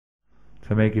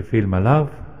to make you feel my love,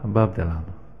 Bob Dylan.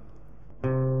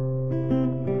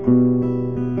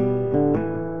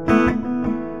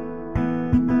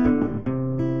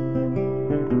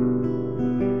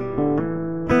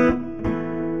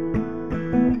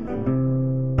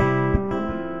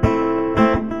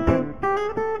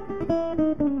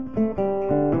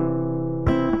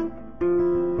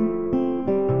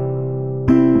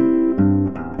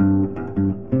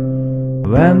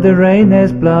 When the rain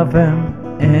is blowing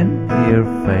in your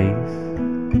face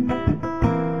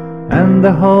and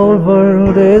the whole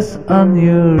world is on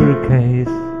your case,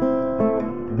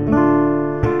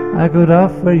 I could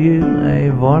offer you a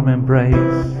warm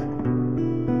embrace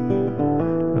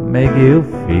to make you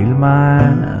feel my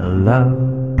love.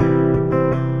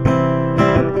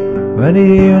 When the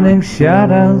evening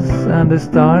shadows and the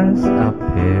stars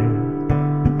appear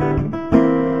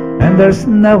and there's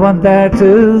no one there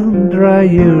to dry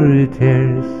your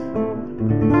tears,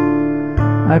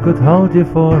 I could hold you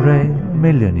for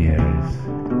 1,000,000 years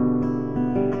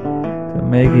to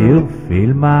make you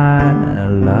feel my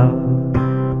love.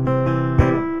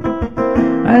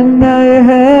 I know you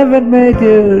haven't made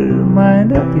your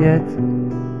mind up yet,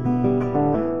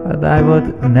 but I would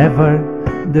never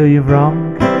do you wrong.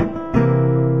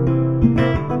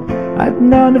 I've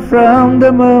known it from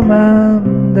the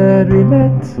moment that we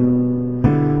met,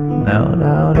 no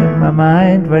doubt in my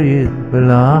mind where you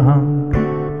belong.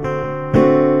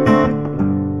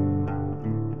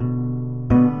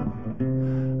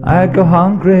 I go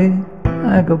hungry,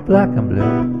 I go black and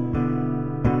blue,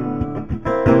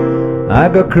 I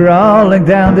go crawling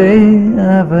down the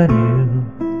avenue.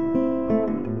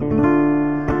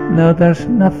 No, there's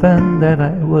nothing that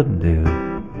I wouldn't do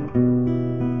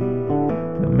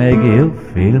to make you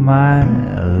feel my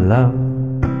love.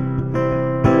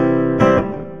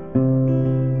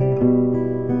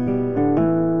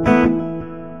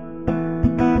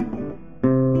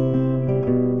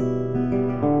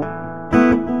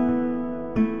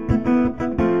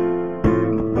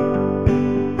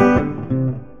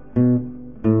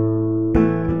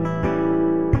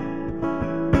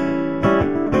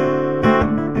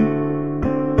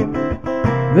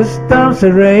 The storms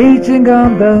are raging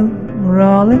on the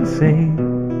rolling sea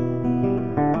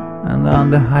and on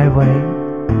the highway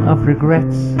of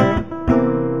regrets.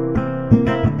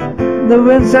 The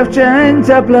winds of change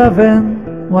are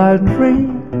blowing wild and free.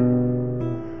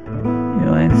 You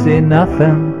ain't seen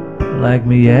nothing like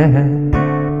me yet.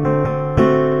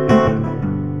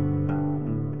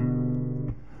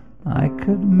 I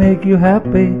could make you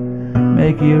happy,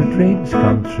 make your dreams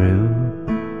come true.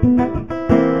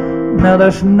 Now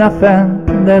there's nothing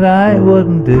that I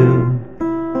wouldn't do.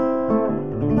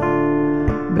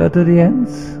 Go to the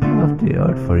ends of the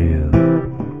earth for you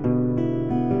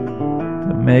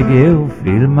to make you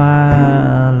feel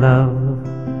my love,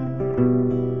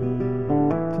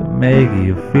 to make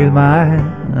you feel my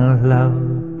love,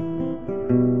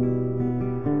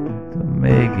 to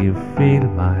make you feel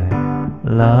my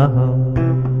love.